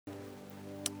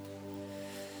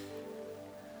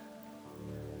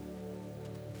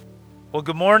Well,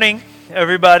 good morning,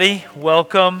 everybody.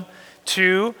 Welcome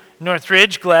to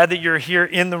Northridge. Glad that you're here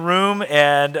in the room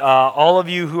and all of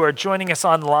you who are joining us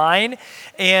online.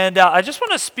 And I just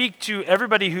want to speak to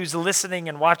everybody who's listening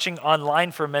and watching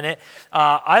online for a minute.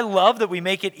 I love that we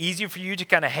make it easy for you to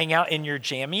kind of hang out in your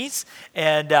jammies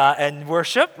and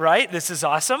worship, right? This is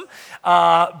awesome.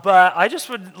 But I just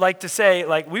would like to say,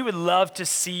 we would love to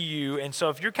see you. And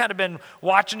so if you've kind of been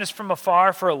watching us from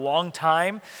afar for a long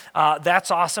time,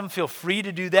 that's awesome. Feel free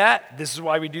to do that. This is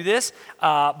why we do this.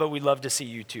 But we'd love to see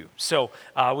you too. So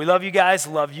we love you guys,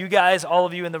 all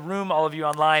of you in the room, all of you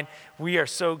online. We are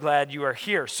so glad you are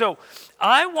here. So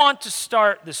I want to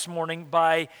start this morning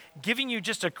by giving you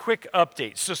just a quick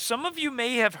update. So some of you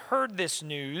may have heard this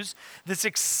news, this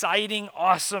exciting,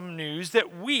 awesome news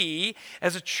that we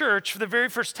as a church, for the very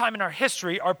first time in our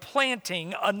history, are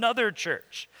planting another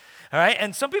church. All right,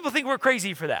 and some people think we're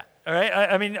crazy for that. All right,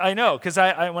 I mean, I know, because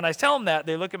when I tell them that,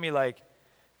 they look at me like,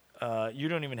 you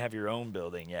don't even have your own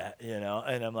building yet, and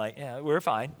I'm like, yeah, we're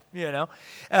fine, But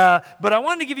I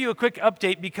wanted to give you a quick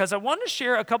update because I want to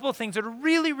share a couple of things that are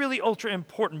really, really ultra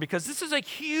important because this is a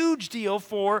huge deal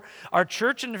for our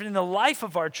church and in the life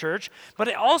of our church, but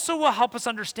it also will help us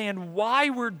understand why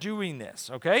we're doing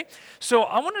this, okay? So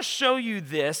I want to show you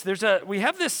this. We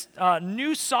have this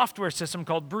new software system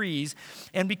called Breeze,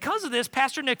 and because of this,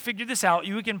 Pastor Nick figured this out.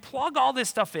 You can plug all this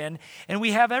stuff in, and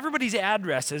we have everybody's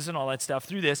addresses and all that stuff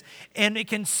through this. And it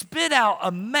can spit out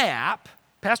a map.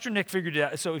 Pastor Nick figured it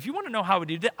out. So if you want to know how he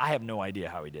did it, I have no idea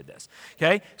how he did this.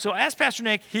 Okay? So ask Pastor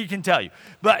Nick, he can tell you.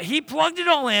 But he plugged it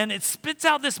all in, it spits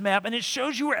out this map, and it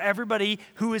shows you where everybody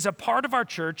who is a part of our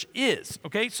church is.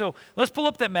 Okay? So let's pull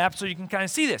up that map so you can kind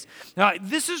of see this. Now,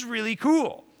 this is really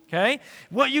cool. Okay?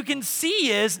 What you can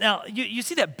see is, now, you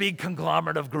see that big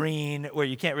conglomerate of green where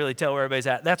you can't really tell where everybody's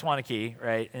at. That's Wanakee,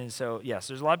 right? And so, yes,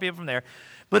 there's a lot of people from there.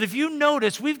 But if you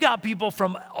notice, we've got people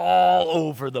from all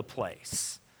over the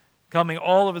place, coming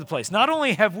all over the place. Not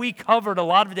only have we covered a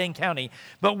lot of Dane County,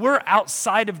 but we're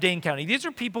outside of Dane County. These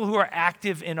are people who are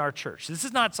active in our church. This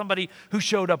is not somebody who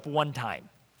showed up one time,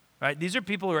 right? These are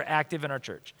people who are active in our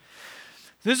church.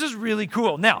 This is really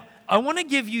cool. Now, I want to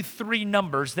give you three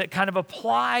numbers that kind of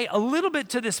apply a little bit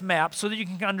to this map so that you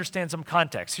can understand some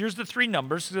context. Here's the three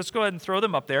numbers. So let's go ahead and throw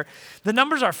them up there. The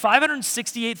numbers are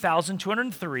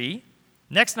 568,203.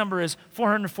 Next number is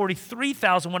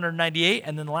 443,198,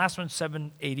 and then the last one's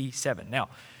 787. Now,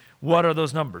 what are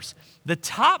those numbers? The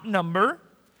top number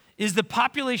is the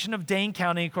population of Dane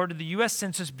County according to the U.S.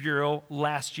 Census Bureau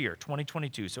last year,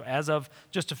 2022, so as of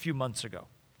just a few months ago,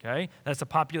 okay? That's the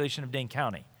population of Dane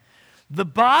County. The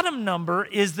bottom number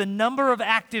is the number of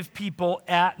active people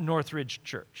at Northridge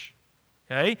Church.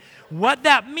 Okay? What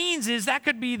that means is that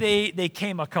could be they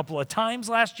came a couple of times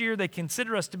last year. They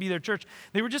consider us to be their church.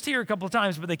 They were just here a couple of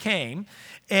times, but they came.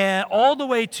 And all the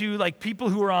way to like people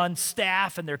who are on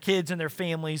staff and their kids and their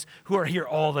families who are here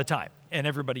all the time and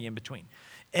everybody in between.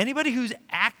 Anybody who's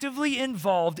actively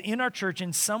involved in our church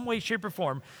in some way, shape, or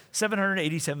form,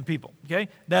 787 people. Okay?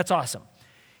 That's awesome.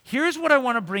 Here's what I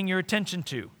want to bring your attention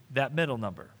to, that middle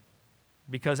number.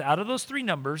 Because out of those three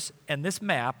numbers and this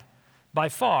map, by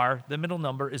far, the middle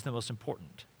number is the most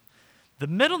important. The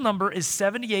middle number is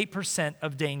 78%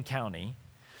 of Dane County,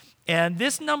 and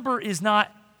this number is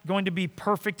not going to be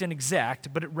perfect and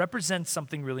exact, but it represents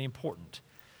something really important.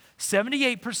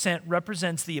 78%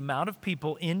 represents the amount of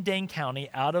people in Dane County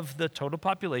out of the total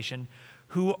population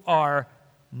who are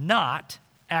not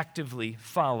actively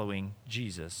following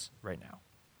Jesus right now.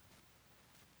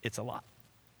 It's a lot.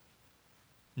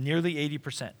 Nearly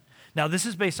 80%. Now, this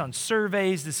is based on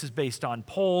surveys, this is based on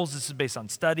polls, this is based on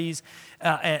studies,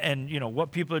 and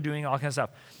what people are doing, all kinds of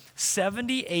stuff.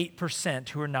 78%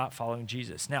 who are not following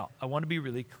Jesus. Now, I want to be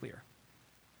really clear.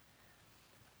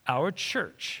 Our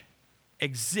church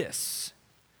exists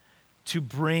to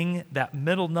bring that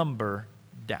middle number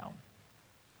down.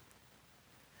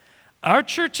 Our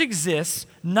church exists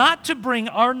not to bring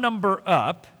our number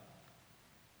up.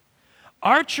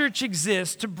 Our church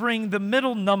exists to bring the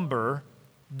middle number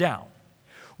down.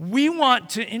 We want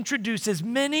to introduce as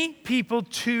many people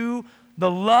to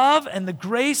the love and the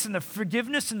grace and the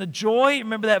forgiveness and the joy.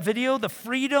 Remember that video? The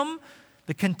freedom,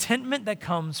 the contentment that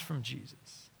comes from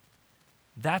Jesus.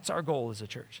 That's our goal as a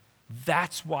church.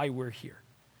 That's why we're here.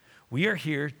 We are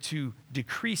here to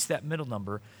decrease that middle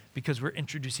number because we're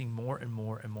introducing more and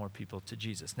more and more people to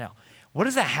Jesus. Now, what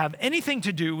does that have anything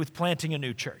to do with planting a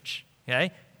new church?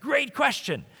 Okay? Great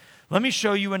question. Let me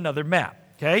show you another map.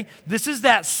 Okay? This is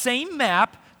that same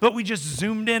map, but we just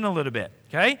zoomed in a little bit.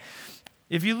 Okay?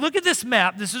 If you look at this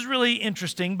map, this is really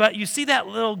interesting, but you see that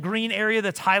little green area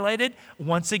that's highlighted?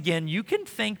 Once again, you can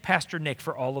thank Pastor Nick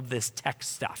for all of this tech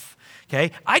stuff,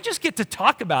 okay? I just get to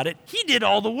talk about it. He did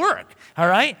all the work, all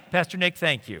right? Pastor Nick,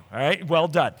 thank you, all right? Well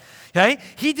done, okay?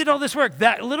 He did all this work.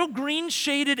 That little green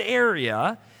shaded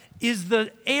area is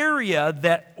the area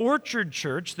that Orchard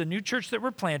Church, the new church that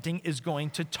we're planting, is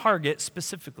going to target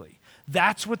specifically.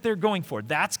 That's what they're going for.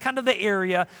 That's kind of the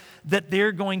area that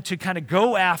they're going to kind of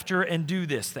go after and do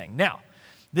this thing. Now,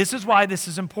 this is why this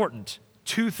is important.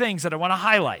 Two things that I want to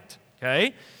highlight,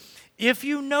 okay? If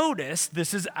you notice,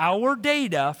 this is our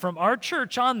data from our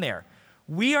church on there.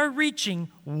 We are reaching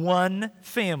one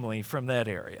family from that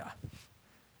area.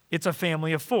 It's a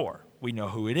family of 4. We know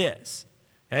who it is.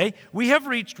 Okay? We have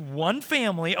reached one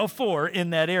family of 4 in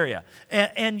that area.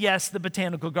 And yes, the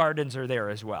botanical gardens are there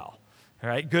as well. All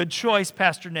right? Good choice,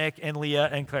 Pastor Nick and Leah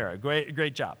and Clara.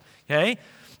 Great job. Okay?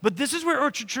 But this is where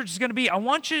Orchard Church is going to be. I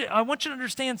want you to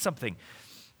understand something.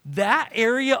 That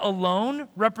area alone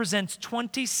represents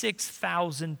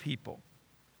 26,000 people.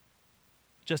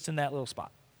 Just in that little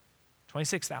spot.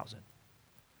 26,000.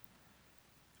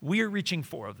 We are reaching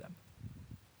 4 of them.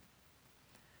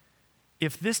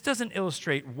 If this doesn't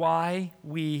illustrate why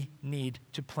we need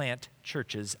to plant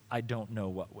churches, I don't know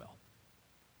what will.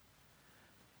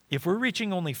 If we're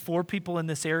reaching only 4 people in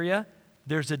this area,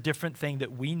 there's a different thing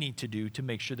that we need to do to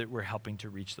make sure that we're helping to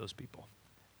reach those people.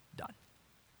 Done.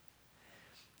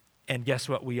 And guess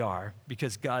what we are?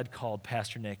 Because God called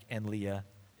Pastor Nick and Leah,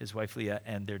 his wife Leah,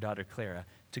 and their daughter Clara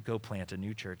to go plant a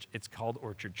new church. It's called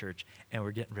Orchard Church, and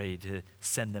we're getting ready to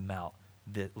send them out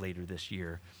later this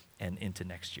year and into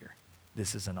next year.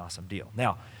 This is an awesome deal.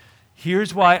 Now,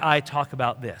 here's why I talk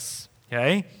about this,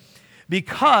 okay?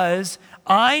 Because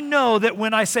I know that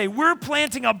when I say we're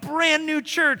planting a brand new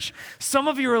church, some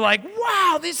of you are like,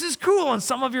 wow, this is cool. And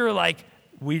some of you are like,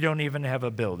 we don't even have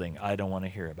a building. I don't want to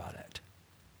hear about it.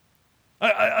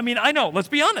 I mean, I know, let's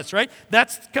be honest, right?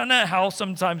 That's kind of how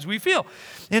sometimes we feel.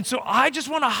 And so I just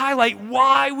want to highlight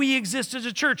why we exist as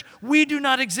a church. We do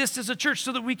not exist as a church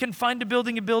so that we can find a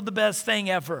building and build the best thing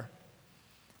ever.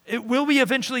 Will we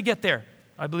eventually get there?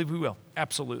 I believe we will,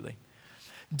 absolutely.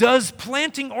 Does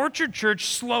planting Orchard Church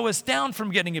slow us down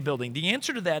from getting a building? The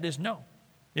answer to that is no,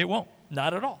 it won't,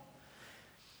 not at all.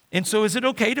 And so is it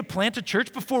okay to plant a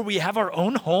church before we have our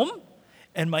own home?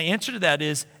 And my answer to that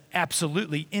is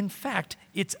absolutely. In fact,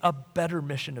 it's a better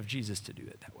mission of Jesus to do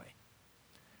it that way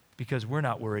because we're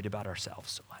not worried about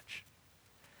ourselves so much.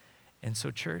 And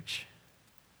so church,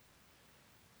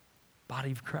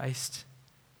 body of Christ,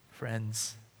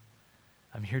 friends,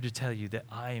 I'm here to tell you that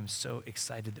I am so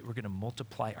excited that we're going to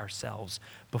multiply ourselves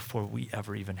before we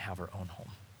ever even have our own home.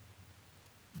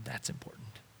 That's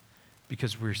important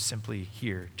because we're simply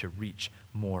here to reach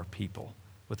more people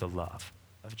with the love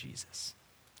of Jesus.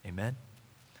 Amen?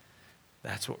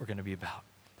 That's what we're going to be about.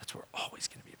 That's what we're always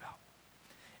going to be about.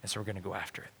 And so we're going to go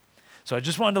after it. So I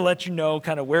just wanted to let you know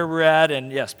kind of where we're at.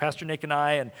 And yes, Pastor Nick and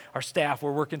I and our staff,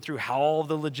 we're working through how all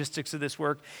the logistics of this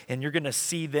work. And you're going to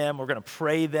see them. We're going to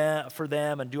pray for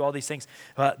them and do all these things.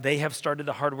 They have started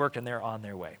the hard work and they're on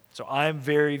their way. So I'm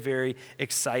very, very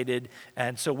excited.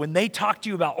 And so when they talk to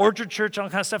you about Orchard Church, all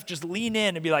that kind of stuff, just lean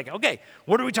in and be like, okay,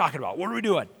 what are we talking about? What are we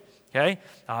doing? Okay?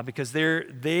 Because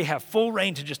they have full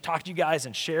reign to just talk to you guys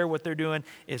and share what they're doing.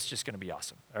 It's just going to be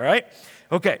awesome. All right?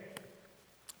 Okay.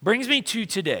 Brings me to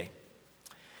today.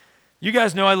 You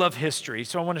guys know I love history,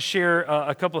 so I want to share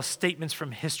a couple of statements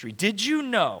from history. Did you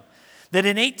know that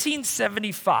in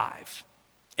 1875,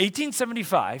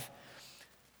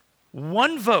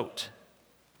 one vote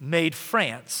made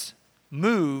France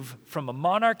move from a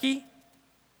monarchy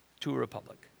to a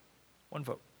republic? One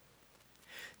vote.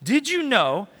 Did you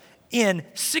know in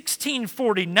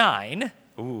 1649,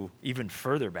 even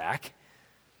further back,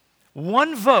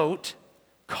 one vote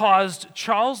caused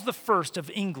Charles I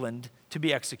of England to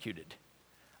be executed?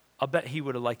 I'll bet he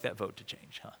would have liked that vote to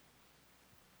change, huh?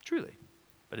 Truly.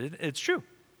 But it's true.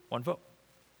 One vote.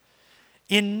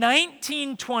 In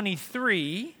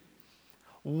 1923,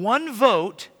 one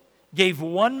vote gave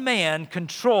one man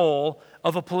control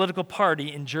of a political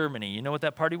party in Germany. You know what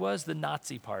that party was? The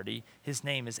Nazi Party. His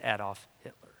name is Adolf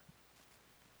Hitler.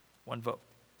 One vote.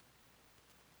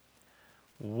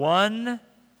 One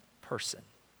person.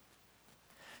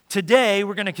 Today,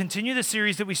 we're going to continue the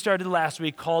series that we started last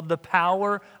week called The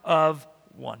Power of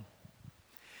One.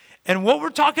 And what we're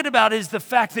talking about is the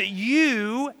fact that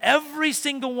you, every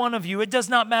single one of you, it does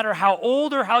not matter how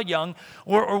old or how young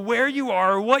or where you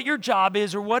are or what your job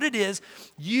is or what it is,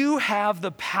 you have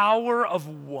the power of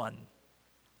one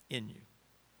in you.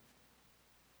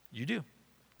 You do.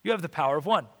 You have the power of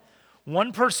one.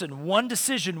 One person, one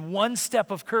decision, one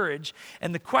step of courage.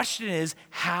 And the question is,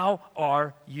 how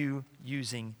are you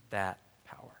using that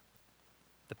power?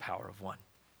 The power of one.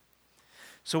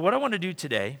 So what I want to do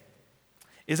today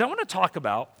is I want to talk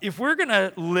about, if we're going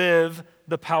to live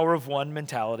the power of one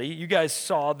mentality, you guys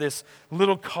saw this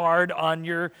little card on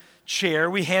your chair.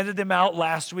 We handed them out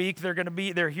last week.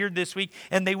 They're here this week,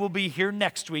 and they will be here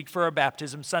next week for our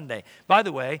baptism Sunday. By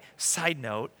the way, side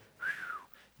note,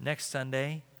 next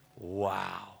Sunday,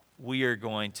 wow,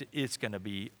 it's going to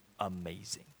be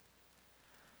amazing.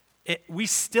 We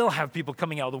still have people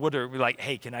coming out of the woodwork. We're like,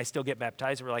 hey, can I still get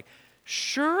baptized? And we're like,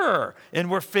 sure. And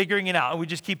we're figuring it out, and we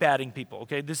just keep adding people,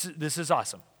 okay? This is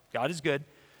awesome. God is good.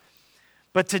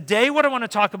 But today what I want to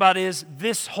talk about is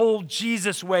this whole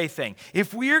Jesus way thing.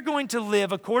 If we are going to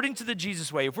live according to the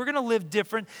Jesus way, if we're going to live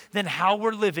different than how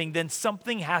we're living, then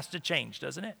something has to change,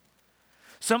 doesn't it?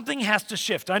 Something has to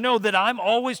shift. I know that I'm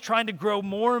always trying to grow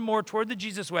more and more toward the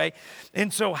Jesus way.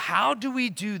 And so how do we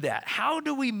do that? How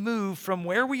do we move from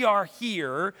where we are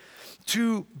here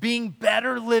to being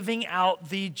better living out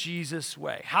the Jesus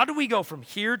way? How do we go from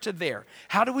here to there?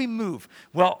 How do we move?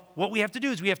 Well, what we have to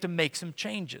do is we have to make some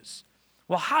changes.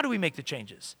 Well, how do we make the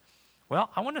changes? Well,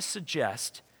 I want to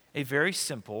suggest a very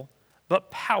simple but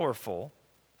powerful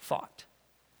thought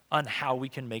on how we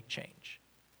can make change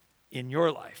in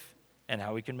your life and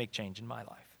how we can make change in my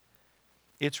life.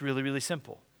 It's really, really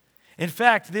simple. In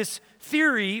fact, this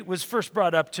theory was first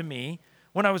brought up to me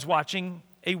when I was watching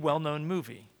a well-known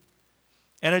movie.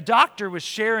 And a doctor was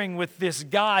sharing with this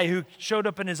guy who showed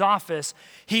up in his office.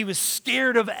 He was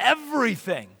scared of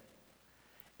everything.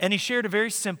 And he shared a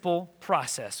very simple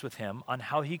process with him on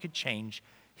how he could change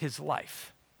his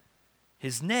life.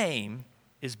 His name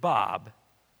is Bob.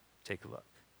 Take a look.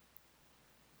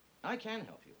 I can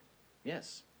help you.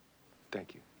 Yes.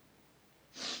 Thank you.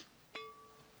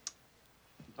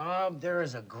 Bob, there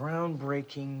is a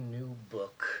groundbreaking new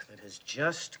book that has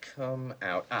just come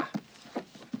out.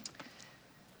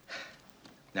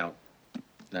 Now,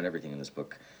 not everything in this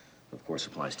book, of course,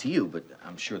 applies to you, but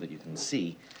I'm sure that you can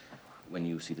see, when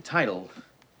you see the title,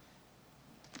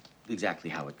 exactly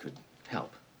how it could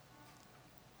help.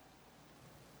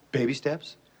 Baby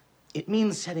steps? It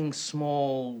means setting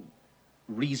small,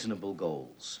 reasonable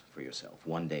goals for yourself,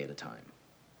 one day at a time.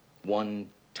 One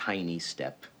tiny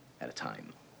step at a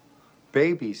time.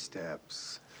 Baby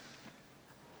steps.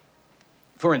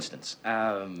 For instance,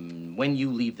 when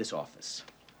you leave this office,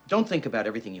 don't think about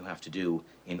everything you have to do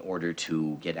in order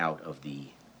to get out of the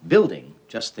building.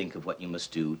 Just think of what you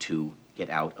must do to get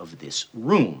out of this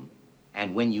room.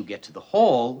 And when you get to the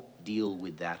hall, deal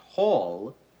with that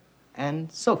hall,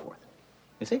 and so forth.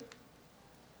 You see?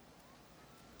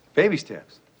 Baby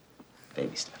steps.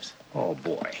 Baby steps. Oh,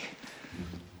 boy.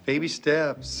 Baby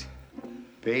steps.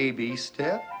 Baby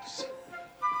steps.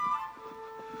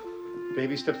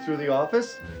 Baby steps through the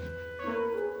office.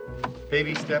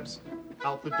 Baby steps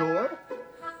out the door.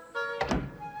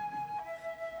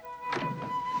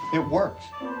 It works.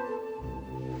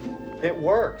 It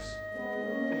works.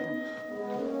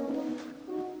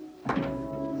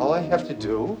 All I have to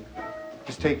do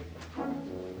is take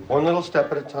one little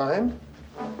step at a time,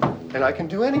 and I can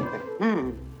do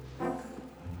anything.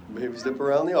 Baby step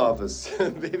around the office.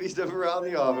 Baby step around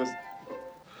the office.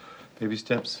 Baby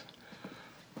steps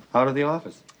out of the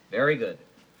office. Very good.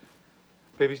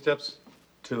 Baby steps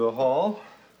to the hall.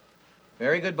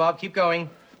 Very good, Bob. Keep going.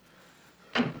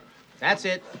 That's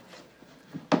it.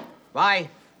 Bye.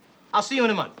 I'll see you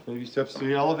in a month. Baby steps to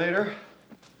the elevator.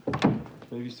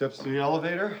 Baby steps to the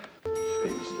elevator.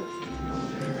 Baby steps to the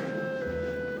elevator.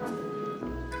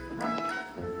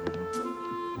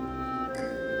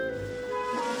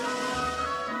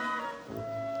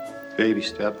 Baby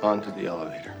step onto the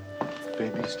elevator.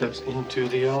 Baby steps into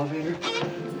the elevator.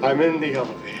 I'm in the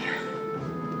elevator.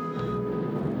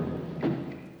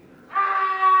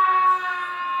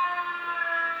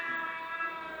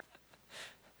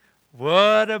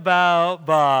 What about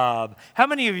Bob? How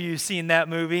many of you seen that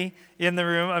movie in the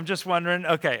room? I'm just wondering.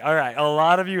 Okay, all right, a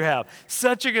lot of you have.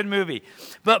 Such a good movie.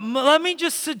 But let me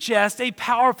just suggest a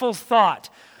powerful thought.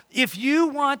 If you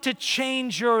want to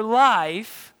change your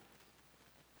life,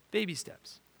 baby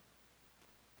steps.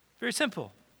 Very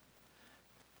simple.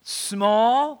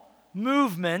 Small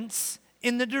movements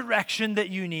in the direction that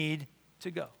you need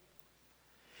to go.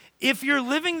 If you're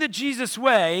living the Jesus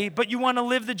way, but you want to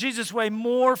live the Jesus way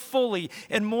more fully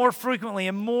and more frequently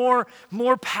and more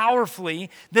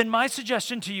powerfully, then my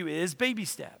suggestion to you is baby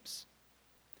steps.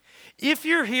 If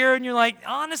you're here and you're like,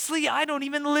 honestly, I don't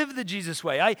even live the Jesus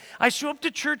way. I show up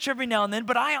to church every now and then,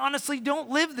 but I honestly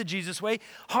don't live the Jesus way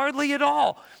hardly at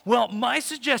all. Well, my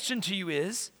suggestion to you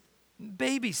is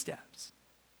Baby steps.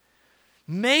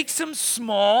 Make some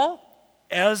small,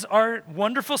 as our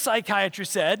wonderful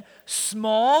psychiatrist said,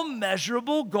 small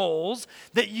measurable goals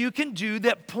that you can do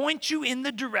that point you in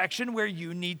the direction where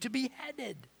you need to be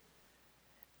headed.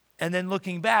 And then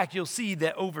looking back, you'll see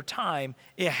that over time,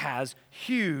 it has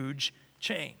huge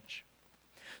change.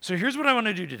 So here's what I want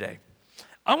to do today.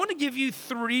 I want to give you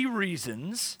 3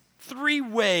 reasons, 3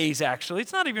 ways actually.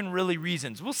 It's not even really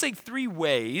reasons. We'll say 3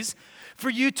 ways for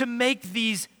you to make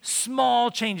these small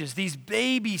changes, these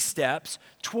baby steps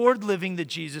toward living the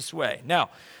Jesus way. Now,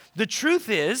 the truth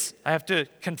is, I have to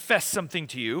confess something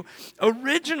to you.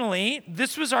 Originally,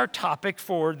 this was our topic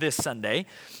for this Sunday,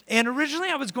 and originally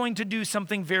I was going to do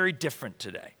something very different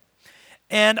today.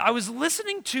 And I was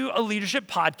listening to a leadership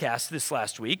podcast this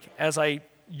last week, as I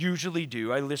usually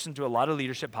do. I listen to a lot of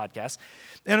leadership podcasts,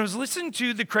 and I was listening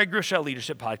to the Craig Groeschel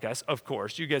leadership podcast, of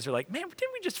course. You guys are like, man,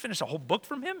 didn't we just finish a whole book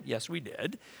from him? Yes, we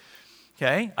did.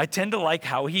 Okay, I tend to like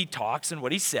how he talks and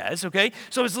what he says, okay?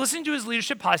 So I was listening to his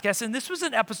leadership podcast, and this was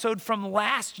an episode from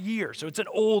last year, so it's an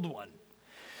old one.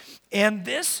 And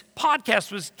this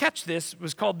podcast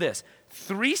was called this,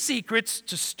 3 Secrets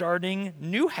to Starting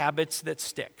New Habits That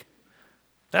Stick.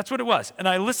 That's what it was. And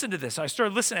I listened to this. I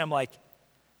started listening. I'm like,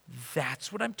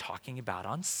 that's what I'm talking about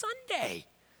on Sunday.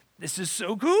 This is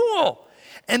so cool.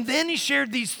 And then he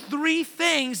shared these 3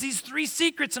 things, these 3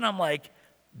 secrets, and I'm like,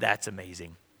 that's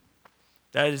amazing.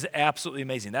 That is absolutely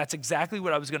amazing. That's exactly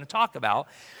what I was going to talk about,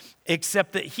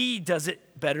 except that he does it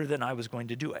better than I was going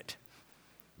to do it.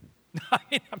 I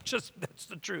mean, that's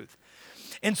the truth.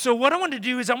 And so what I want to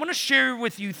do is I want to share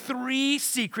with you 3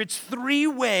 secrets, 3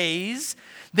 ways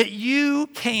that you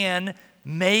can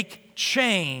make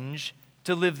change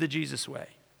to live the Jesus way.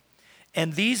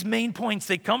 And these main points,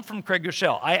 they come from Craig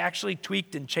Groeschel. I actually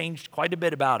tweaked and changed quite a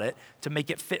bit about it to make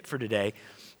it fit for today,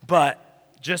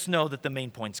 but just know that the main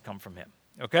points come from him,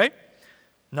 okay?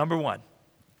 Number 1,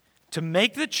 to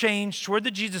make the change toward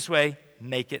the Jesus way,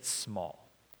 make it small.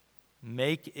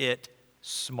 Make it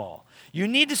small. You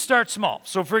need to start small.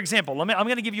 So for example, I'm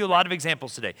going to give you a lot of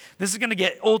examples today. This is going to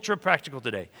get ultra practical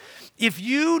today. If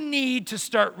you need to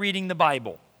start reading the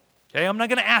Bible, okay, I'm not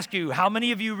going to ask you how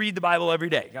many of you read the Bible every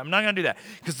day. I'm not going to do that.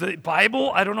 Because the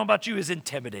Bible, I don't know about you, is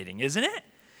intimidating, isn't it?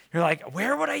 You're like,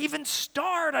 where would I even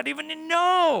start? I don't even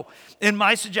know. And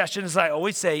my suggestion, as I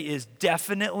always say, is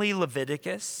definitely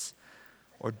Leviticus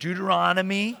or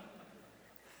Deuteronomy.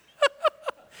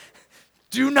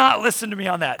 Do not listen to me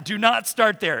on that. Do not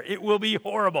start there. It will be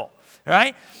horrible, all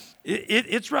right?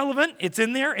 It's relevant. It's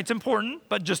in there. It's important,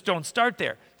 but just don't start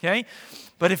there, okay?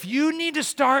 But if you need to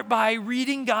start by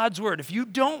reading God's word, if you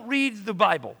don't read the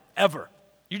Bible ever,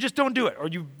 you just don't do it, or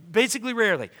you basically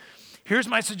rarely, here's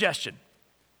my suggestion.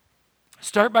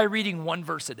 Start by reading 1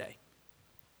 verse a day.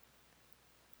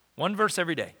 1 verse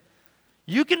every day.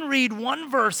 You can read 1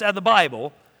 verse out of the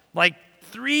Bible like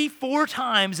 3-4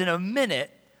 times in a minute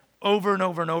over and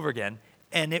over and over again,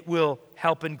 and it will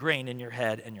help ingrain in your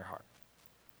head and your heart.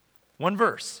 1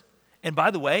 verse. And by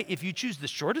the way, if you choose the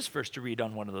shortest verse to read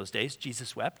on one of those days,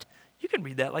 Jesus wept, you can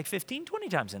read that like 15, 20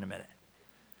 times in a minute.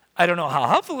 I don't know how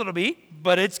helpful it'll be,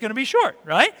 but it's going to be short,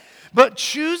 right? But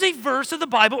choose a verse of the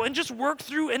Bible and just work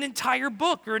through an entire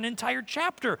book or an entire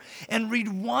chapter and read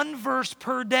 1 verse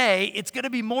per day. It's going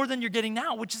to be more than you're getting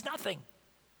now, which is nothing.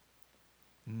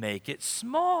 Make it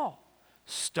small.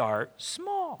 Start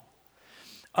small.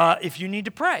 If you need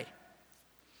to pray,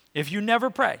 if you never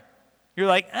pray, you're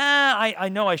like, I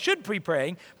know I should be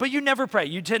praying, but you never pray.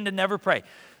 You tend to never pray.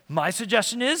 My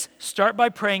suggestion is start by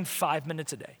praying 5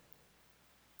 minutes a day.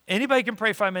 Anybody can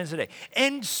pray 5 minutes a day.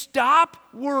 And stop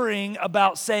worrying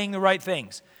about saying the right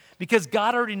things, because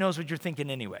God already knows what you're thinking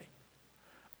anyway.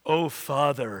 Oh,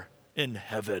 Father in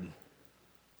heaven,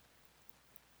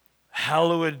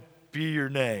 hallowed be your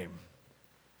name.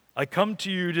 I come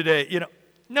to you today.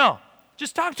 No,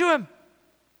 just talk to him.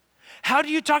 How do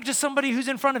you talk to somebody who's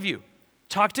in front of you?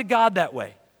 Talk to God that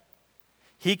way.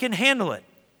 He can handle it.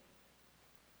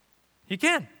 He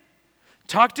can.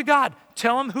 Talk to God.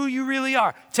 Tell him who you really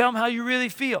are. Tell him how you really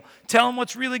feel. Tell him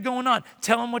what's really going on.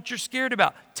 Tell him what you're scared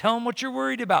about. Tell him what you're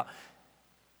worried about.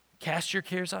 Cast your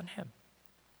cares on him.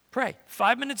 Pray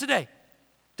 5 minutes a day.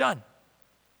 Done.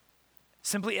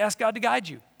 Simply ask God to guide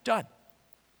you. Done.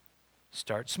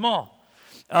 Start small.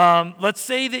 Let's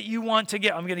say that you want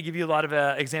to I'm going to give you a lot of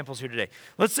examples here today.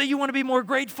 Let's say you want to be more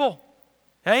grateful.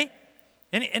 Hey?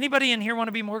 Anybody in here want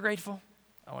to be more grateful?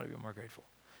 I want to be more grateful.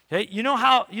 Okay? You know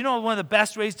one of the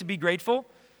best ways to be grateful?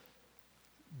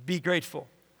 Be grateful.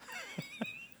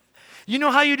 You know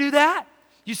how you do that?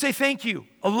 You say thank you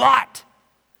a lot.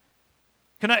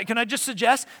 Can I just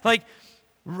suggest, like,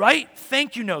 Write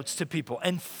thank you notes to people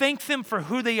and thank them for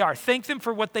who they are. Thank them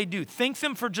for what they do. Thank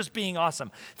them for just being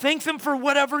awesome. Thank them for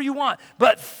whatever you want,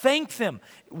 but thank them.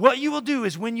 What you will do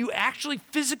is when you actually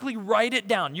physically write it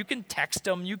down, you can text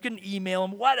them, you can email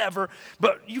them, whatever,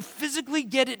 but you physically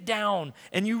get it down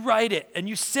and you write it and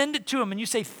you send it to them and you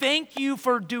say, thank you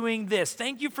for doing this.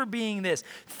 Thank you for being this.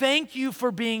 Thank you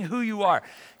for being who you are.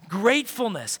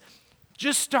 Gratefulness.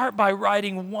 Just start by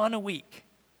writing one a week.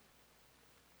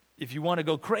 If you want to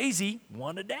go crazy,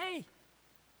 one a day.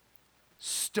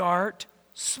 Start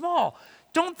small.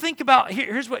 Don't think about,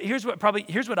 here's what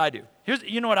I do.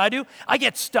 You know what I do? I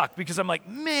get stuck because I'm like,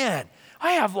 man,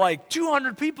 I have like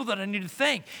 200 people that I need to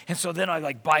thank. And so then I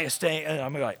like buy a stay and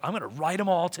I'm going to write them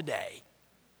all today.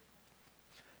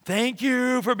 Thank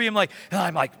you for being like, and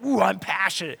I'm like, ooh, I'm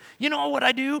passionate. You know what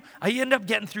I do? I end up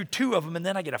getting through 2 of them and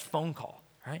then I get a phone call,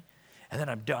 right? And then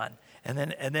I'm done. And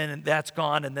then that's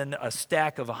gone, and then a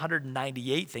stack of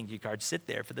 198 thank you cards sit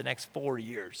there for the next 4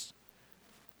 years.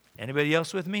 Anybody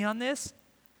else with me on this?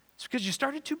 It's because you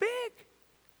started too big.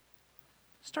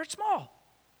 Start small,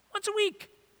 once a week.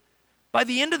 By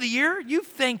the end of the year, you've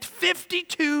thanked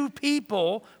 52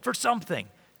 people for something.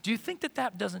 Do you think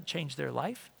that doesn't change their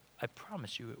life? I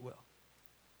promise you it will.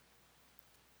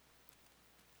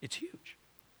 It's huge.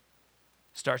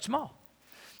 Start small.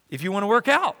 If you want to work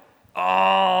out,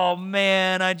 oh,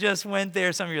 man, I just went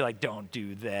there. Some of you are like, don't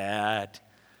do that.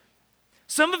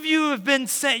 Some of you have been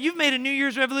saying, you've made a New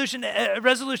Year's resolution.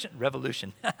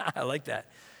 I like that.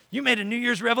 You made a New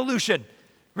Year's resolution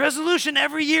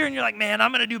every year, and you're like, man,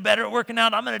 I'm going to do better at working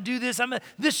out. I'm going to do this.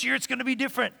 This year it's going to be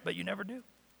different, but you never do.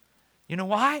 You know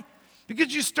why?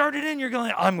 Because you started in, you're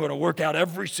going, I'm going to work out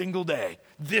every single day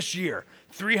this year.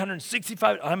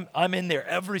 365, I'm in there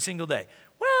every single day.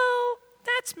 Well,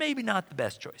 that's maybe not the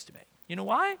best choice to make. You know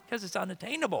why? Because it's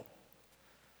unattainable.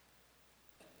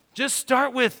 Just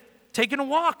start with taking a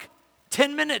walk,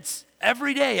 10 minutes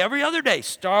every day, every other day.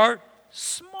 Start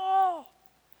small.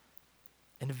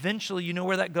 And eventually, you know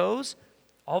where that goes?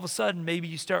 All of a sudden, maybe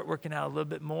you start working out a little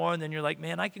bit more, and then you're like,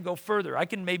 man, I can go further. I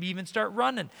can maybe even start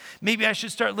running. Maybe I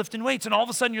should start lifting weights. And all of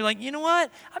a sudden, you're like, you know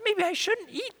what? Maybe I shouldn't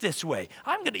eat this way.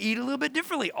 I'm going to eat a little bit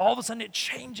differently. All of a sudden, it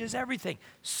changes everything.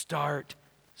 Start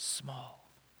small.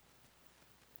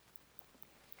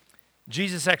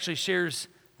 Jesus actually shares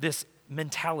this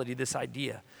mentality, this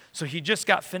idea. So he just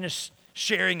got finished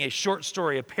sharing a short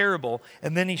story, a parable,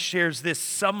 and then he shares this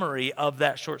summary of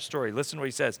that short story. Listen to what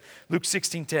he says. Luke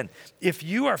 16:10. If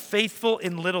you are faithful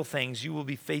in little things, you will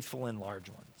be faithful in large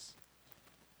ones.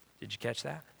 Did you catch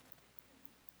that?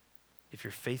 If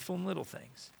you're faithful in little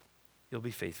things, you'll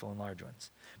be faithful in large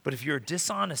ones. But if you're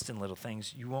dishonest in little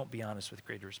things, you won't be honest with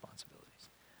greater responsibilities.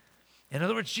 In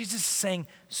other words, Jesus is saying,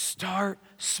 start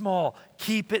small.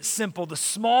 Keep it simple. The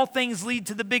small things lead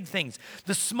to the big things.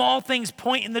 The small things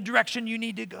point in the direction you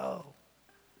need to go.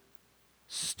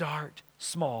 Start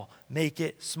small. Make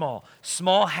it small.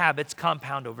 Small habits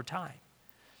compound over time.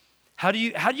 How do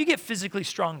you get physically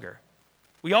stronger?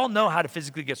 We all know how to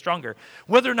physically get stronger.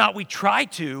 Whether or not we try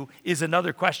to is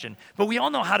another question. But we all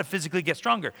know how to physically get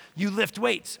stronger. You lift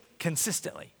weights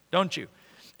consistently, don't you?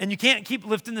 And you can't keep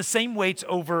lifting the same weights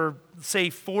over,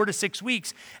 say, 4 to 6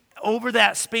 weeks. Over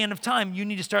that span of time, you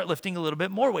need to start lifting a little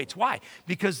bit more weights. Why?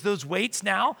 Because those weights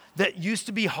now that used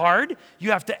to be hard,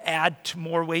 you have to add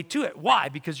more weight to it. Why?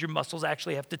 Because your muscles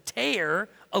actually have to tear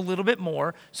a little bit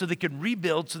more so they can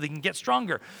rebuild, so they can get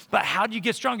stronger. But how do you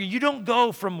get stronger? You don't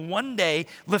go from one day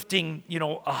lifting,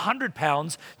 100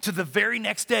 pounds to the very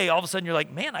next day. All of a sudden, you're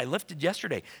like, man, I lifted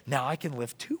yesterday. Now I can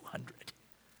lift 200.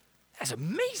 That's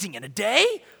amazing in a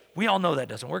day. We all know that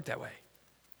doesn't work that way.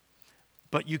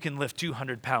 But you can lift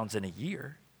 200 pounds in a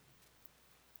year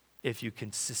if you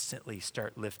consistently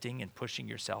start lifting and pushing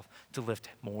yourself to lift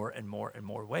more and more and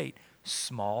more weight.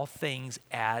 Small things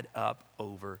add up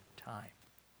over time.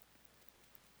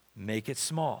 Make it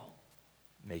small.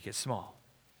 Make it small.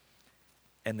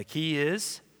 And the key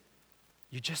is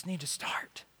you just need to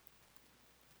start.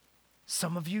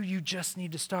 Some of you just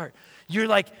need to start. You're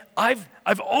like, I've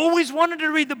always wanted to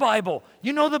read the Bible.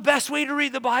 You know the best way to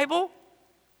read the Bible?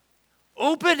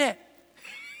 Open it.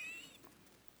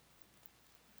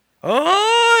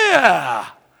 Oh, yeah.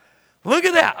 Look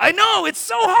at that. I know, it's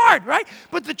so hard, right?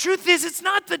 But the truth is, it's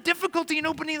not the difficulty in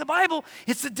opening the Bible.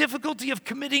 It's the difficulty of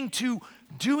committing to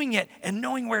doing it and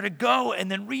knowing where to go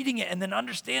and then reading it and then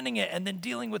understanding it and then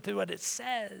dealing with what it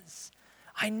says.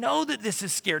 I know that this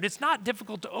is scared. It's not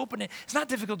difficult to open it. It's not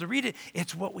difficult to read it.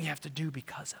 It's what we have to do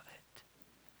because of it.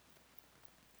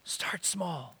 Start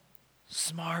small.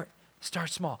 Start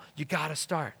small. You got to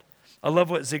start. I love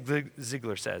what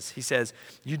Ziglar says. He says,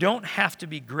 you don't have to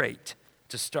be great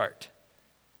to start.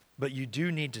 but you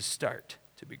do need to start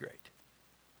to be great.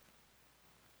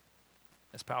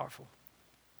 That's powerful.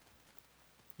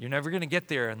 You're never going to get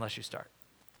there unless you start.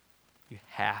 You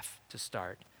have to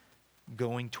start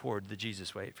going toward the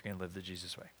Jesus way if you're going to live the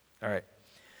Jesus way. All right.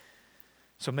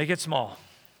 So make it small.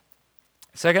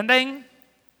 Second thing,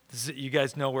 you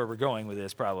guys know where we're going with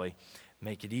this probably.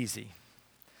 Make it easy.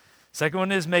 Second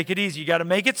one is make it easy. You got to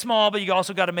make it small, but you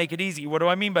also got to make it easy. What do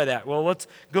I mean by that? Well, let's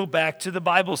go back to the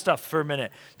Bible stuff for a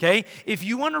minute, okay? If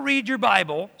you want to read your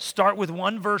Bible, start with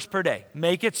one verse per day.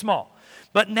 Make it small.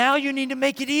 But now you need to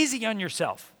make it easy on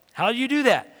yourself. How do you do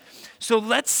that? So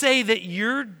let's say that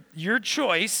your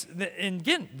choice, and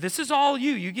again, this is all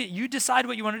you. You decide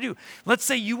what you want to do. Let's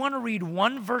say you want to read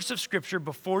one verse of Scripture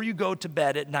before you go to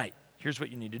bed at night. Here's what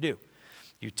you need to do.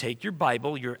 You take your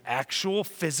Bible, your actual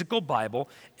physical Bible,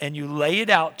 and you lay it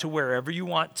out to wherever you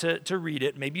want to read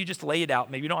it. Maybe you just lay it out.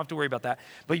 Maybe you don't have to worry about that.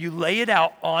 But you lay it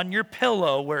out on your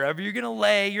pillow, wherever you're going to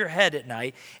lay your head at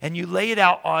night, and you lay it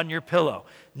out on your pillow.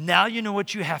 Now you know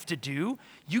what you have to do.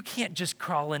 You can't just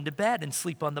crawl into bed and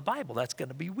sleep on the Bible. That's going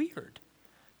to be weird,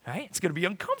 right? It's going to be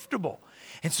uncomfortable.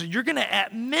 And so you're going to,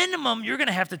 at minimum, you're going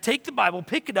to have to take the Bible,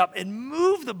 pick it up, and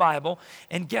move the Bible.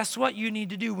 And guess what you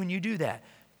need to do when you do that?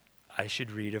 I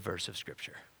should read a verse of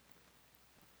Scripture.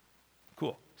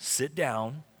 Cool. Sit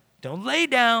down. Don't lay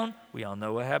down. We all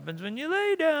know what happens when you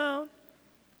lay down.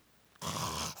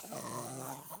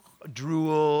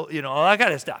 Drool, all that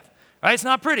kind of stuff. Right? It's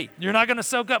not pretty. You're not going to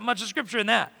soak up much of Scripture in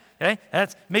that. Okay?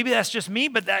 Maybe that's just me,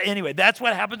 but anyway, that's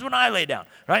what happens when I lay down.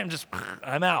 Right?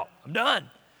 I'm out. I'm done.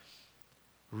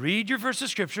 Read your verse of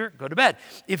Scripture, go to bed.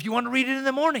 If you want to read it in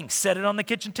the morning, set it on the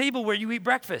kitchen table where you eat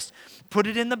breakfast. Put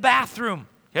it in the bathroom.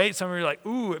 Okay, some of you are like,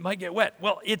 ooh, it might get wet.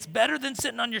 Well, it's better than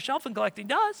sitting on your shelf and collecting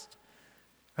dust,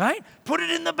 right? Put it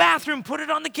in the bathroom. Put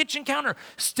it on the kitchen counter.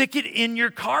 Stick it in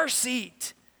your car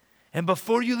seat. And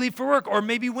before you leave for work, or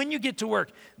maybe when you get to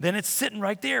work, then it's sitting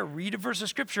right there. Read a verse of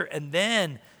Scripture, and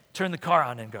then turn the car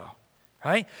on and go,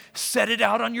 right? Set it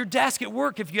out on your desk at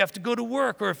work if you have to go to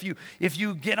work, or if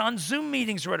you get on Zoom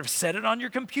meetings or whatever. Set it on your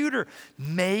computer.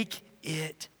 Make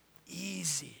it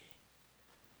easy.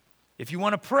 If you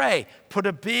want to pray, put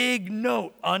a big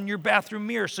note on your bathroom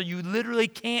mirror so you literally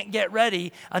can't get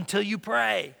ready until you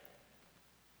pray.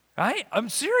 Right? I'm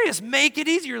serious. Make it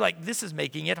easier. Like, this is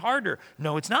making it harder.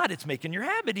 No, it's not. It's making your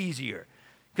habit easier.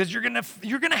 Because you're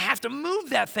gonna have to move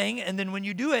that thing, and then when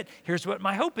you do it, here's what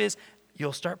my hope is,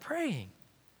 you'll start praying.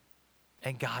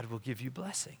 And God will give you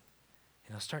blessing.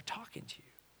 And he'll start talking to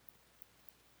you.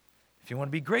 If you want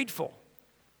to be grateful,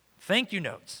 thank you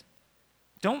notes.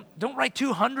 Don't write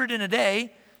 200 in a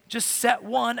day. Just set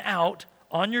one out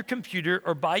on your computer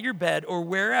or by your bed or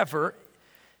wherever.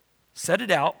 Set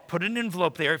it out. Put an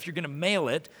envelope there if you're going to mail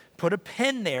it. Put a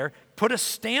pen there. Put a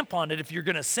stamp on it if you're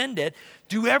going to send it.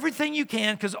 Do everything you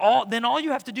can, because then all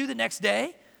you have to do the next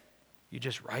day, you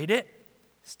just write it,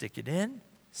 stick it in,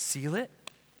 seal it.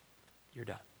 You're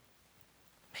done.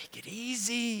 Make it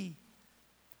easy.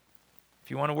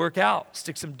 If you want to work out,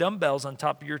 stick some dumbbells on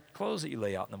top of your clothes that you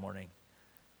lay out in the morning.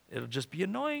 It'll just be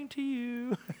annoying to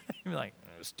you. You're like,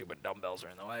 oh, stupid dumbbells are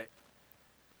in the way.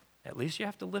 At least you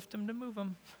have to lift them to move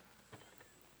them.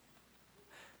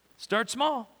 Start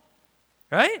small,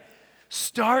 right?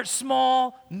 Start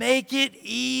small. Make it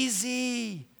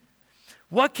easy.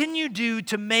 What can you do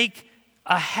to make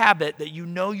a habit that you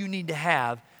know you need to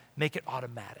have, make it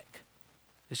automatic?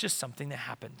 It's just something that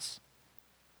happens.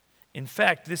 In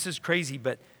fact, this is crazy,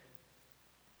 but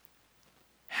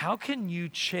how can you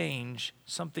change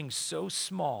something so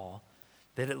small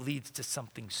that it leads to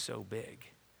something so big?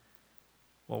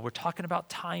 Well, we're talking about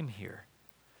time here.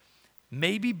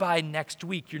 Maybe by next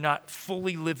week, you're not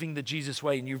fully living the Jesus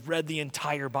way and you've read the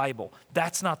entire Bible.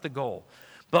 That's not the goal.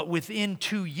 But within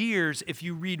 2 years, if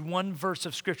you read one verse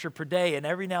of Scripture per day, and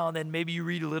every now and then maybe you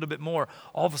read a little bit more,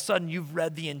 all of a sudden you've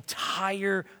read the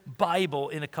entire Bible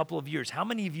in a couple of years. How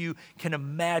many of you can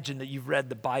imagine that you've read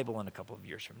the Bible in a couple of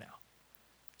years from now?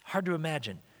 Hard to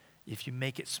imagine. If you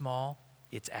make it small,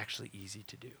 it's actually easy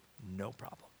to do. No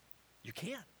problem. You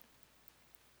can.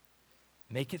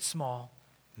 Make it small,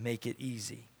 make it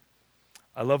easy.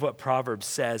 I love what Proverbs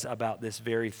says about this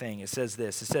very thing. It says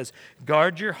this. It says,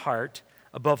 guard your heart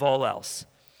above all else,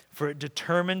 for it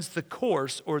determines the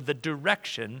course or the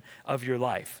direction of your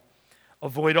life.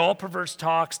 Avoid all perverse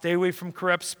talk, stay away from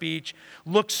corrupt speech,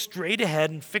 look straight ahead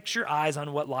and fix your eyes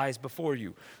on what lies before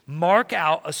you. Mark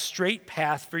out a straight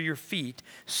path for your feet.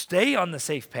 Stay on the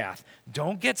safe path.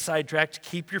 Don't get sidetracked.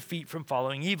 Keep your feet from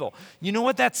following evil. You know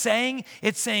what that's saying?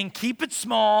 It's saying keep it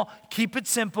small, keep it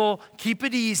simple, keep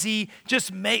it easy.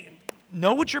 Just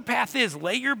know what your path is.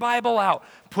 Lay your Bible out.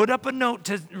 Put up a note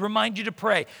to remind you to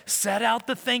pray. Set out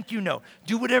the thank you note.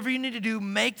 Do whatever you need to do.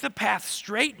 Make the path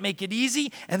straight. Make it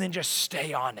easy. And then just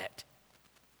stay on it.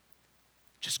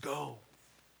 Just go.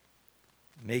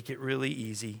 Make it really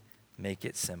easy. Make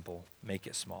it simple. Make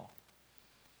it small.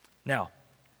 Now,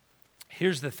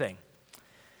 here's the thing.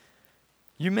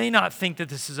 You may not think that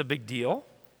this is a big deal,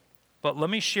 but let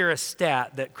me share a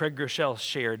stat that Craig Groeschel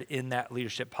shared in that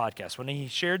leadership podcast. When he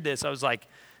shared this, I was like,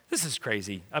 this is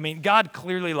crazy. I mean, God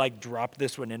clearly dropped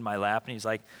this one in my lap, and he's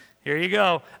like, here you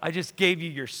go. I just gave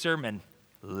you your sermon,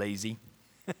 lazy.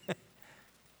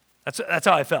 That's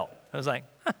how I felt. I was like,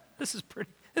 this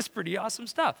is pretty awesome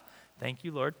stuff. Thank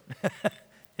you, Lord.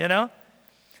 You know?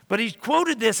 But he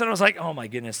quoted this, and I was like, oh my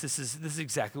goodness, this is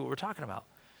exactly what we're talking about.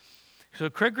 So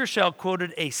Craig Groeschel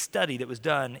quoted a study that was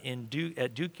done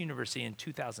at Duke University in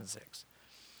 2006.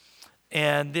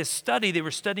 And this study, they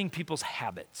were studying people's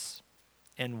habits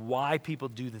and why people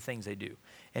do the things they do.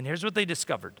 And here's what they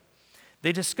discovered.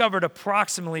 They discovered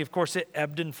approximately, of course it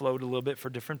ebbed and flowed a little bit for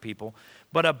different people,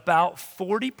 but about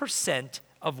 40%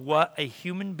 of what a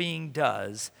human being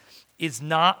does is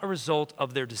not a result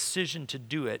of their decision to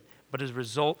do it, but as a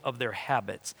result of their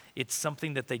habits. It's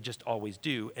something that they just always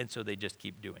do, and so they just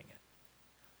keep doing it.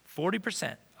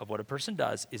 40% of what a person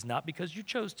does is not because you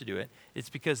chose to do it, it's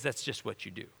because that's just what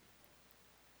you do.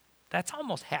 That's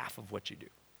almost half of what you do.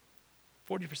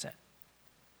 40%.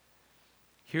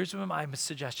 Here's what my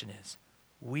suggestion is.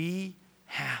 We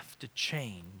have to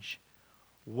change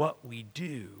what we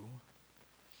do,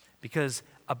 because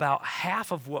about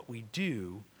half of what we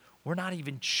do, we're not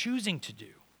even choosing to do.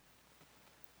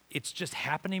 It's just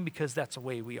happening because that's the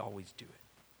way we always do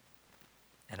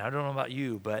it. And I don't know about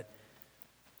you, but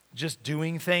just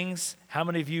doing things, how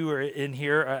many of you are in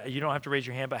here, you don't have to raise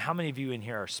your hand, but how many of you in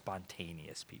here are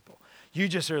spontaneous people? You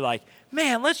just are like,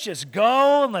 man, let's just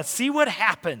go and let's see what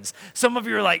happens. Some of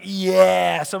you are like,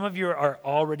 yeah. Some of you are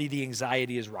already, the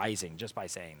anxiety is rising just by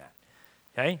saying that.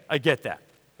 Okay, I get that.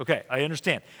 Okay, I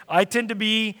understand. I tend to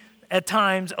be, at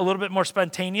times, a little bit more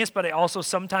spontaneous, but I also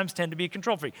sometimes tend to be a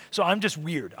control freak. So I'm just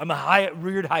weird. I'm a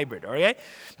weird hybrid, all right?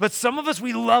 But some of us,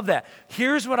 we love that.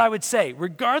 Here's what I would say.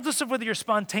 Regardless of whether you're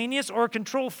spontaneous or a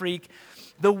control freak,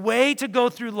 the way to go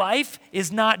through life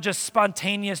is not just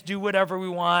spontaneous, do whatever we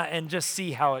want, and just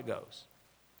see how it goes.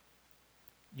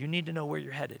 You need to know where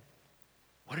you're headed.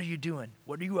 What are you doing?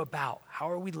 What are you about? How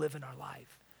are we living our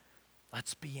life?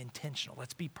 Let's be intentional.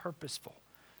 Let's be purposeful.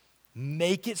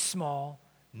 Make it small.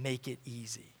 Make it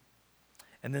easy.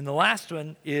 And then the last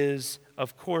one is,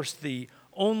 of course, the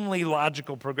only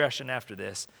logical progression after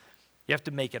this. You have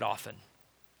to make it often.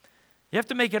 You have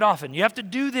to make it often. You have to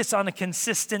do this on a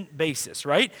consistent basis,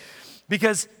 right?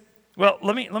 Because, well,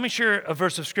 let me share a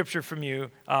verse of scripture from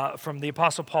you, from the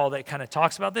Apostle Paul that kind of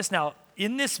talks about this. Now,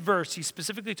 in this verse, he's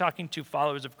specifically talking to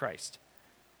followers of Christ,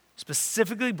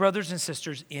 specifically brothers and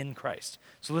sisters in Christ.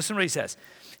 So listen to what he says.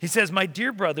 He says, my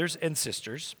dear brothers and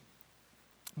sisters,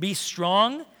 be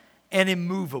strong and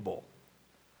immovable.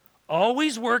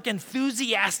 Always work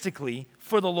enthusiastically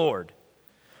for the Lord,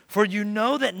 for you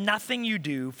know that nothing you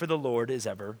do for the Lord is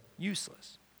ever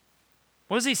useless.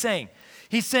 What is he saying?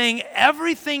 He's saying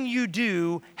everything you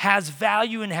do has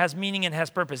value and has meaning and has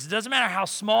purpose. It doesn't matter how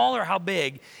small or how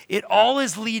big, it all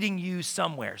is leading you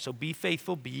somewhere. So be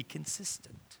faithful, be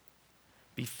consistent.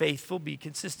 Be faithful, be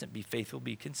consistent. Be faithful,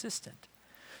 be consistent.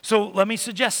 So let me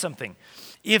suggest something.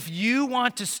 If you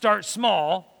want to start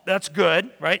small, that's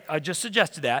good, right? I just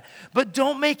suggested that. But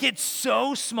don't make it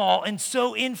so small and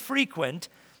so infrequent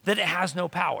that it has no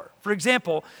power. For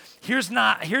example, here's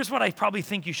what I probably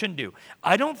think you shouldn't do.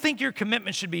 I don't think your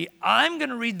commitment should be, I'm going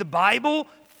to read the Bible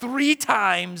 3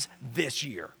 times this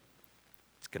year.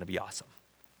 It's going to be awesome.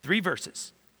 3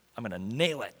 verses. I'm going to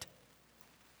nail it.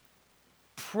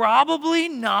 Probably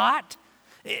not.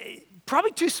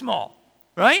 Probably too small.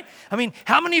 Right? I mean,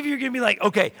 how many of you are going to be like,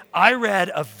 okay, I read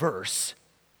a verse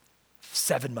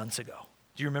 7 months ago.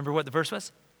 Do you remember what the verse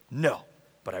was? No,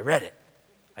 but I read it.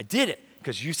 I did it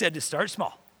because you said to start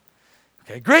small.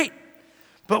 Okay, great.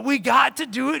 But we got to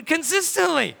do it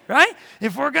consistently, right?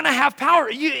 If we're going to have power,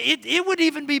 it would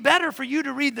even be better for you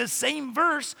to read the same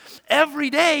verse every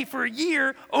day for a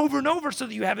year over and over so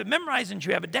that you have it memorized and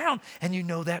you have it down and you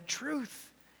know that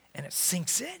truth and it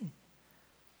sinks in.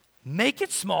 Make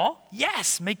it small,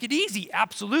 yes. Make it easy,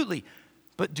 absolutely.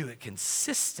 But do it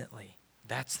consistently.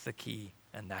 That's the key,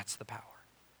 and that's the power.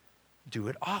 Do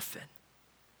it often.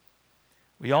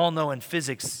 We all know in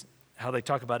physics how they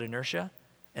talk about inertia.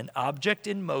 An object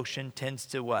in motion tends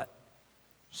to what?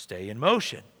 Stay in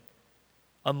motion,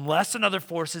 unless another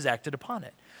force is acted upon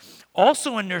it.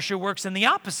 Also, inertia works in the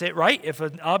opposite, right? If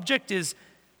an object is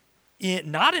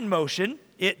not in motion,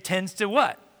 it tends to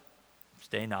what?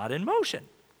 Stay not in motion.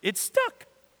 It's stuck.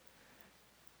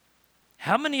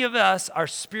 How many of us, our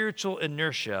spiritual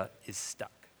inertia is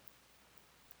stuck?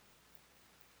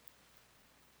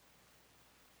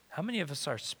 How many of us,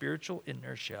 our spiritual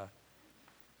inertia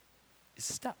is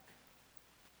stuck?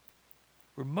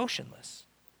 We're motionless.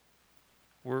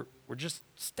 We're just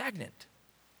stagnant.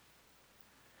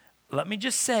 Let me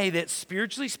just say that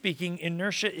spiritually speaking,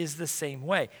 inertia is the same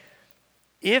way.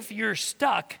 If you're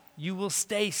stuck, you will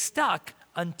stay stuck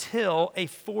until a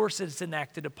force is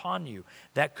enacted upon you.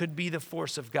 That could be the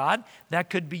force of God. That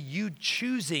could be you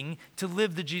choosing to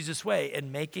live the Jesus way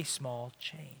and make a small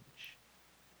change.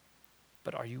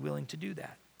 But are you willing to do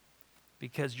that?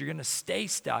 Because you're going to stay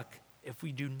stuck if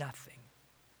we do nothing.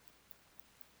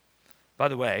 By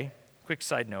the way, quick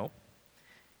side note,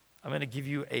 I'm going to give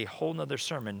you a whole nother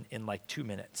sermon in like 2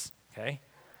 minutes, okay?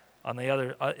 On the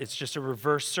other, it's just a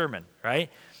reverse sermon, right?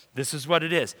 This is what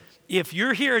it is. If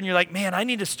you're here and you're like, man, I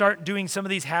need to start doing some of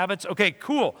these habits, okay,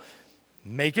 cool.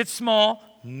 Make it small,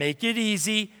 make it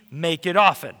easy, make it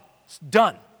often. It's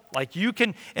done. Like you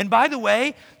can, and by the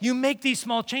way, you make these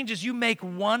small changes. You make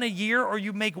one a year or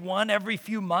you make one every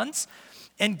few months.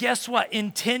 And guess what?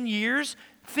 In 10 years,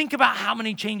 think about how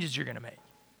many changes you're going to make.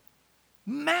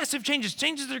 Massive changes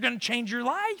that are going to change your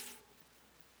life.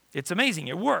 It's amazing.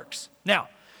 It works. Now,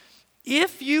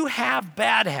 if you have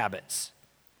bad habits,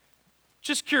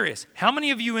 just curious, how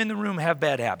many of you in the room have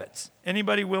bad habits?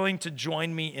 Anybody willing to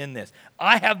join me in this?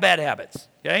 I have bad habits,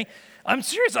 okay? I'm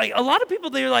serious. Like a lot of people,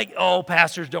 they're like, oh,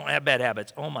 pastors don't have bad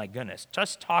habits. Oh my goodness.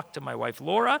 Just talk to my wife,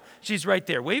 Laura. She's right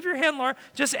there. Wave your hand, Laura.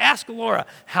 Just ask Laura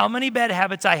how many bad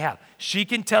habits I have. She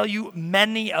can tell you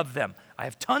many of them. I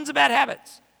have tons of bad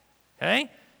habits,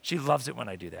 okay? She loves it when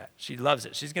I do that. She loves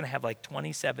it. She's going to have like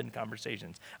 27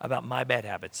 conversations about my bad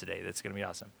habits today. That's going to be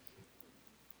awesome.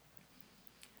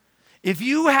 If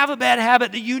you have a bad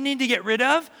habit that you need to get rid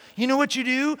of, you know what you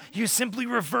do? You simply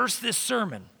reverse this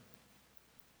sermon.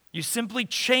 You simply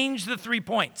change the 3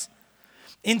 points.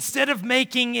 Instead of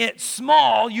making it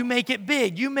small, you make it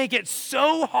big. You make it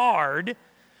so hard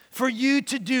for you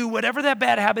to do whatever that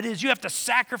bad habit is. You have to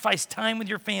sacrifice time with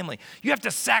your family. You have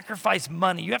to sacrifice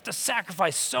money. You have to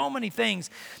sacrifice so many things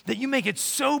that you make it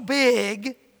so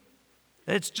big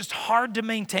that it's just hard to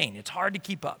maintain. It's hard to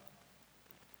keep up.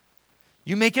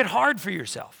 You make it hard for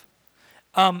yourself.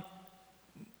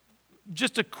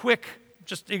 Just a quick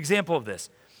example of this.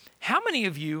 How many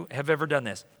of you have ever done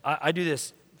this? I do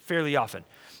this fairly often.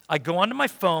 I go onto my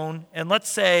phone, and let's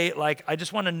say, like, I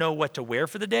just want to know what to wear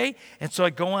for the day, and so I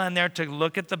go on there to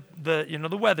look at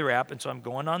the weather app, and so I'm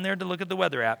going on there to look at the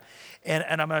weather app, and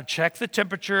I'm going to check the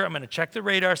temperature, I'm going to check the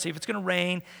radar, see if it's going to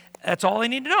rain. That's all I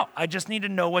need to know. I just need to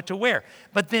know what to wear.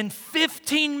 But then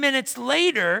 15 minutes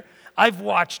later, I've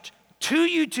watched 2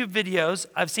 YouTube videos,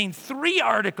 I've seen 3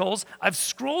 articles, I've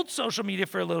scrolled social media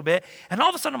for a little bit, and all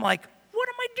of a sudden I'm like, what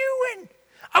am I doing?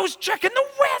 I was checking the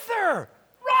weather.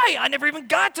 Right, I never even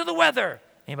got to the weather.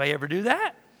 Anybody ever do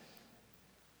that?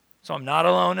 So I'm not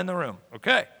alone in the room.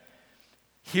 Okay.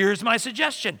 Here's my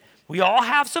suggestion. We all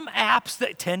have some apps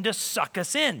that tend to suck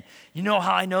us in. You know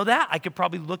how I know that? I could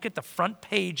probably look at the front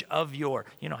page of you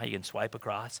know how you can swipe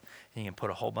across and you can put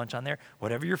a whole bunch on there?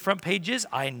 Whatever your front page is,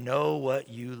 I know what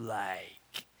you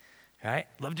like. All right?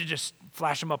 Love to just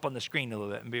flash them up on the screen a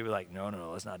little bit and be like, no,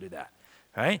 let's not do that.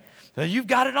 Right? So you've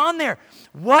got it on there.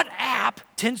 What app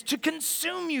tends to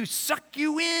consume you, suck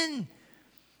you in?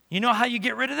 You know how you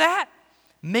get rid of that?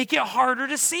 Make it harder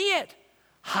to see it.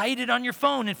 Hide it on your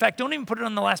phone. In fact, don't even put it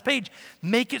on the last page.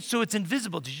 Make it so it's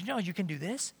invisible. Did you know you can do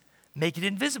this? Make it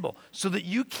invisible so that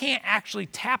you can't actually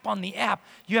tap on the app.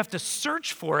 You have to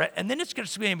search for it, and then it's going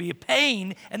to be a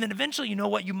pain, and then eventually you know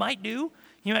what you might do?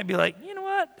 You might be like, you know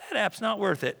what? That app's not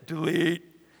worth it. Delete.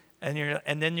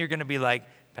 And then you're going to be like,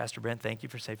 Pastor Brent, thank you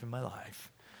for saving my life.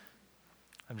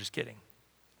 I'm just kidding.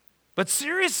 But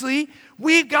seriously,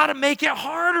 we've got to make it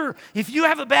harder. If you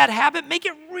have a bad habit, make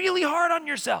it really hard on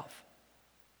yourself.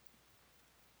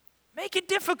 Make it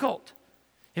difficult.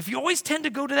 If you always tend to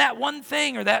go to that one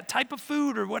thing or that type of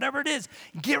food or whatever it is,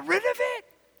 get rid of it.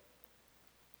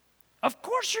 Of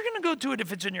course you're going to go to it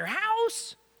if it's in your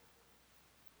house.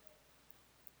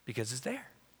 Because it's there.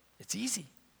 It's easy.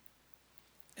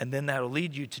 And then that'll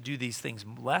lead you to do these things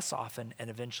less often,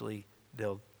 and eventually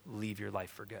they'll leave your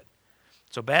life for good.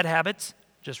 So bad habits,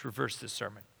 just reverse this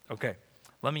sermon. Okay,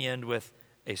 let me end with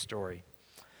a story.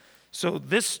 So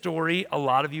this story, a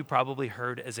lot of you probably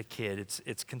heard as a kid.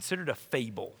 It's considered a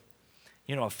fable.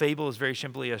 You know, a fable is very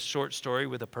simply a short story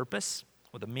with a purpose,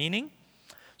 with a meaning.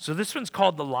 So this one's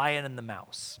called The Lion and the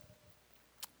Mouse.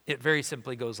 It very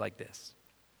simply goes like this.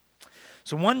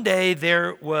 So one day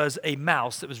there was a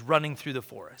mouse that was running through the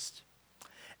forest.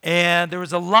 And there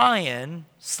was a lion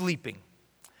sleeping.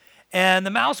 And the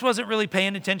mouse wasn't really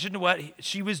paying attention to what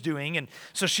she was doing. And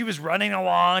so she was running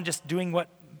along, just doing what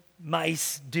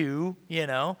mice do,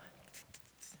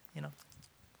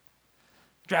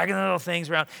 dragging the little things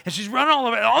around. And she's running all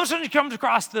over. And all of a sudden she comes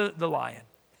across the lion.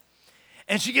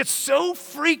 And she gets so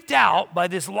freaked out by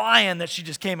this lion that she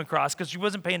just came across because she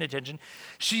wasn't paying attention.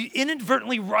 She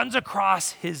inadvertently runs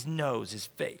across his nose, his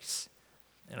face.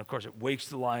 And of course, it wakes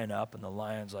the lion up, and the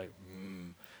lion's like,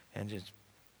 and just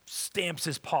stamps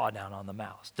his paw down on the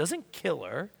mouse. Doesn't kill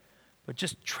her, but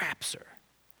just traps her.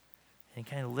 And he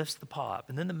kind of lifts the paw up.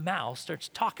 And then the mouse starts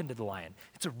talking to the lion.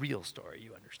 It's a real story,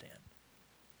 you understand.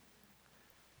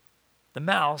 The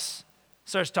mouse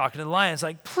starts talking to the lion. It's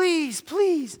like, please,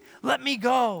 please, let me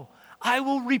go. I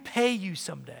will repay you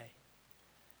someday.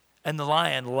 And the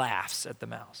lion laughs at the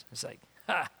mouse. It's like,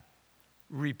 ha,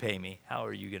 repay me. How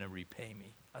are you going to repay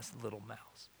me? Us little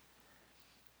mouse.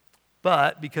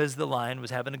 But because the lion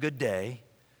was having a good day,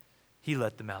 he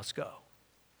let the mouse go.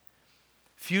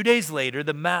 A few days later,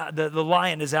 the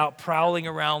lion is out prowling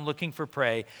around looking for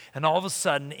prey, and all of a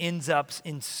sudden ends up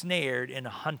ensnared in a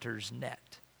hunter's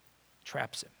net.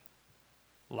 Traps him,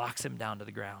 locks him down to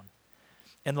the ground.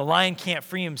 And the lion can't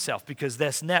free himself because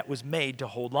this net was made to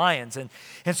hold lions. And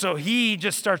so he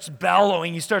just starts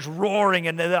bellowing, he starts roaring,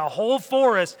 and the whole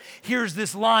forest hears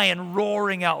this lion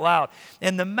roaring out loud.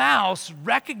 And the mouse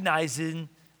recognizes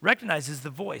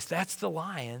the voice. That's the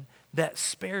lion that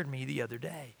spared me the other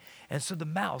day. And so the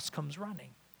mouse comes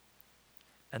running.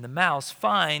 And the mouse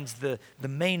finds the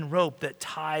main rope that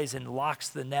ties and locks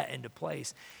the net into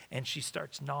place. And she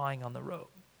starts gnawing on the rope.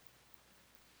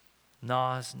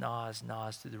 Gnaws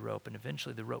through the rope, and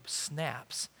eventually the rope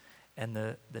snaps, and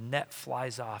the net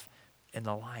flies off, and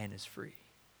the lion is free.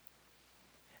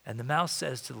 And the mouse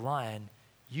says to the lion,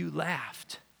 you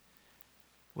laughed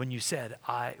when you said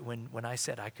when I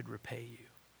said I could repay you.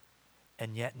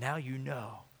 And yet now you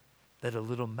know that a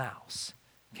little mouse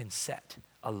can set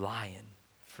a lion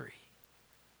free.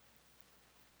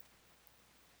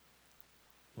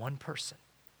 One person,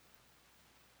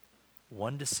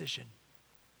 one decision,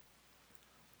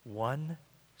 one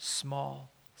small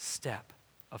step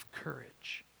of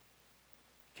courage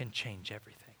can change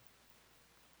everything.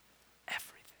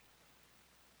 Everything.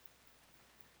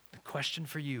 The question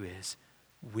for you is,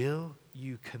 will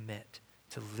you commit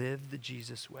to live the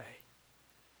Jesus way?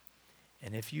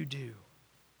 And if you do,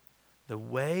 the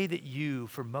way that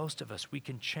for most of us, we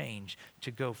can change to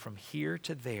go from here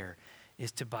to there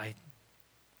is to by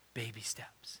baby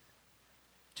steps.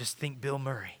 Just think Bill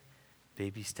Murray,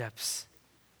 baby steps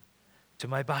to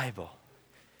my Bible,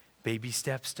 baby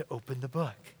steps to open the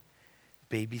book,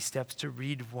 baby steps to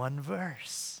read one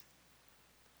verse.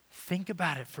 Think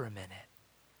about it for a minute.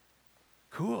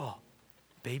 Cool.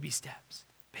 Baby steps,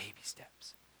 baby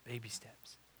steps, baby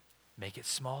steps. Make it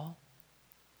small,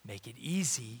 make it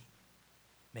easy,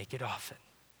 make it often.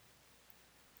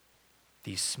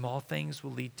 These small things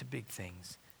will lead to big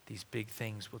things. These big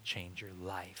things will change your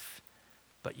life.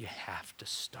 But you have to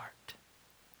start.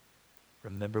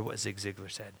 Remember what Zig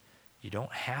Ziglar said. You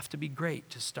don't have to be great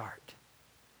to start,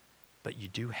 but you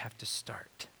do have to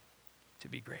start to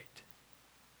be great.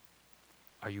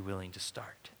 Are you willing to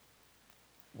start?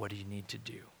 What do you need to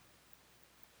do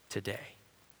today?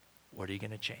 What are you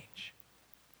going to change?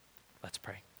 Let's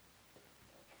pray.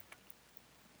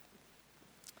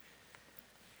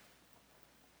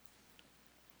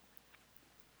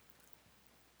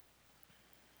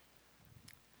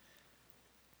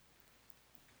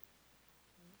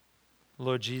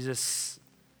 Lord Jesus,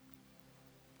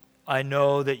 I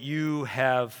know that you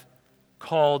have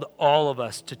called all of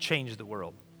us to change the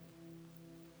world.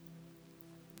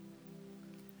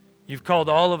 You've called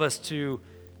all of us to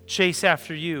chase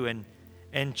after you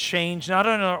and change not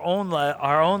only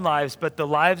our own lives, but the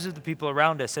lives of the people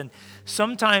around us. And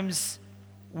sometimes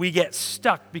we get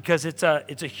stuck because it's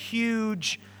a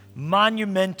huge,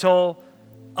 monumental,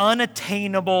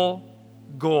 unattainable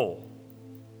goal.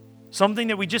 Something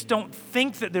that we just don't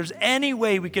think that there's any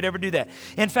way we could ever do that.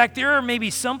 In fact, there are maybe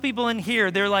some people in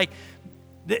here, they're like,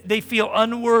 they feel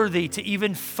unworthy to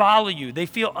even follow you. They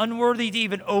feel unworthy to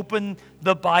even open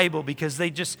the Bible because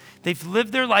they've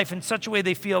lived their life in such a way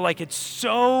they feel like it's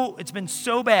been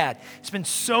so bad. It's been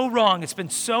so wrong. It's been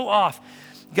so off.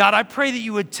 God, I pray that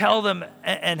you would tell them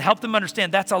and help them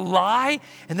understand that's a lie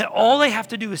and that all they have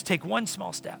to do is take one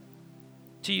small step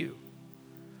to you.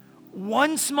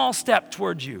 One small step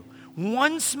towards you.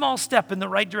 One small step in the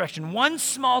right direction. One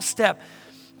small step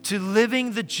to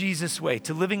living the Jesus way,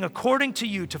 to living according to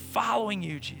you, to following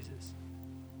you, Jesus.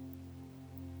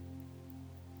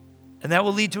 And that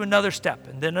will lead to another step,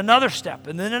 and then another step,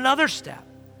 and then another step.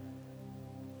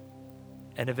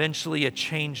 And eventually a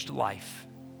changed life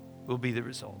will be the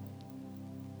result.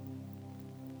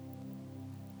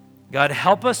 God,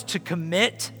 help us to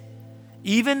commit,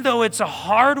 even though it's a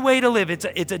hard way to live, it's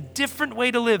a different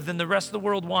way to live than the rest of the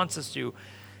world wants us to.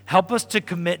 Help us to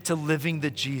commit to living the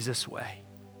Jesus way.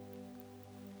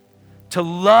 To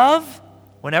love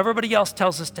when everybody else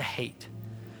tells us to hate.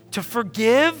 To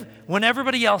forgive when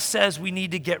everybody else says we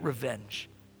need to get revenge.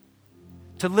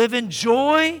 To live in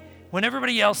joy when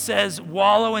everybody else says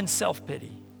wallow in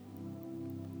self-pity.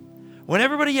 When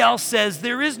everybody else says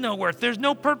there is no worth, there's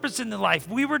no purpose in the life.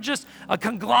 We were just a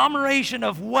conglomeration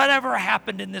of whatever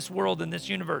happened in this world, in this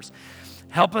universe.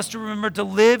 Help us to remember to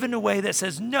live in a way that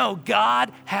says, no,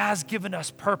 God has given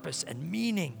us purpose and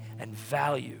meaning and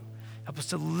value. Help us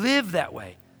to live that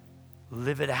way.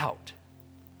 Live it out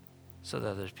so that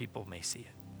other people may see it.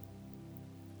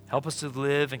 Help us to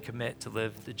live and commit to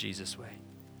live the Jesus way.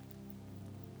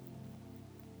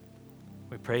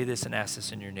 We pray this and ask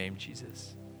this in your name,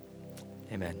 Jesus.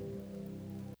 Amen.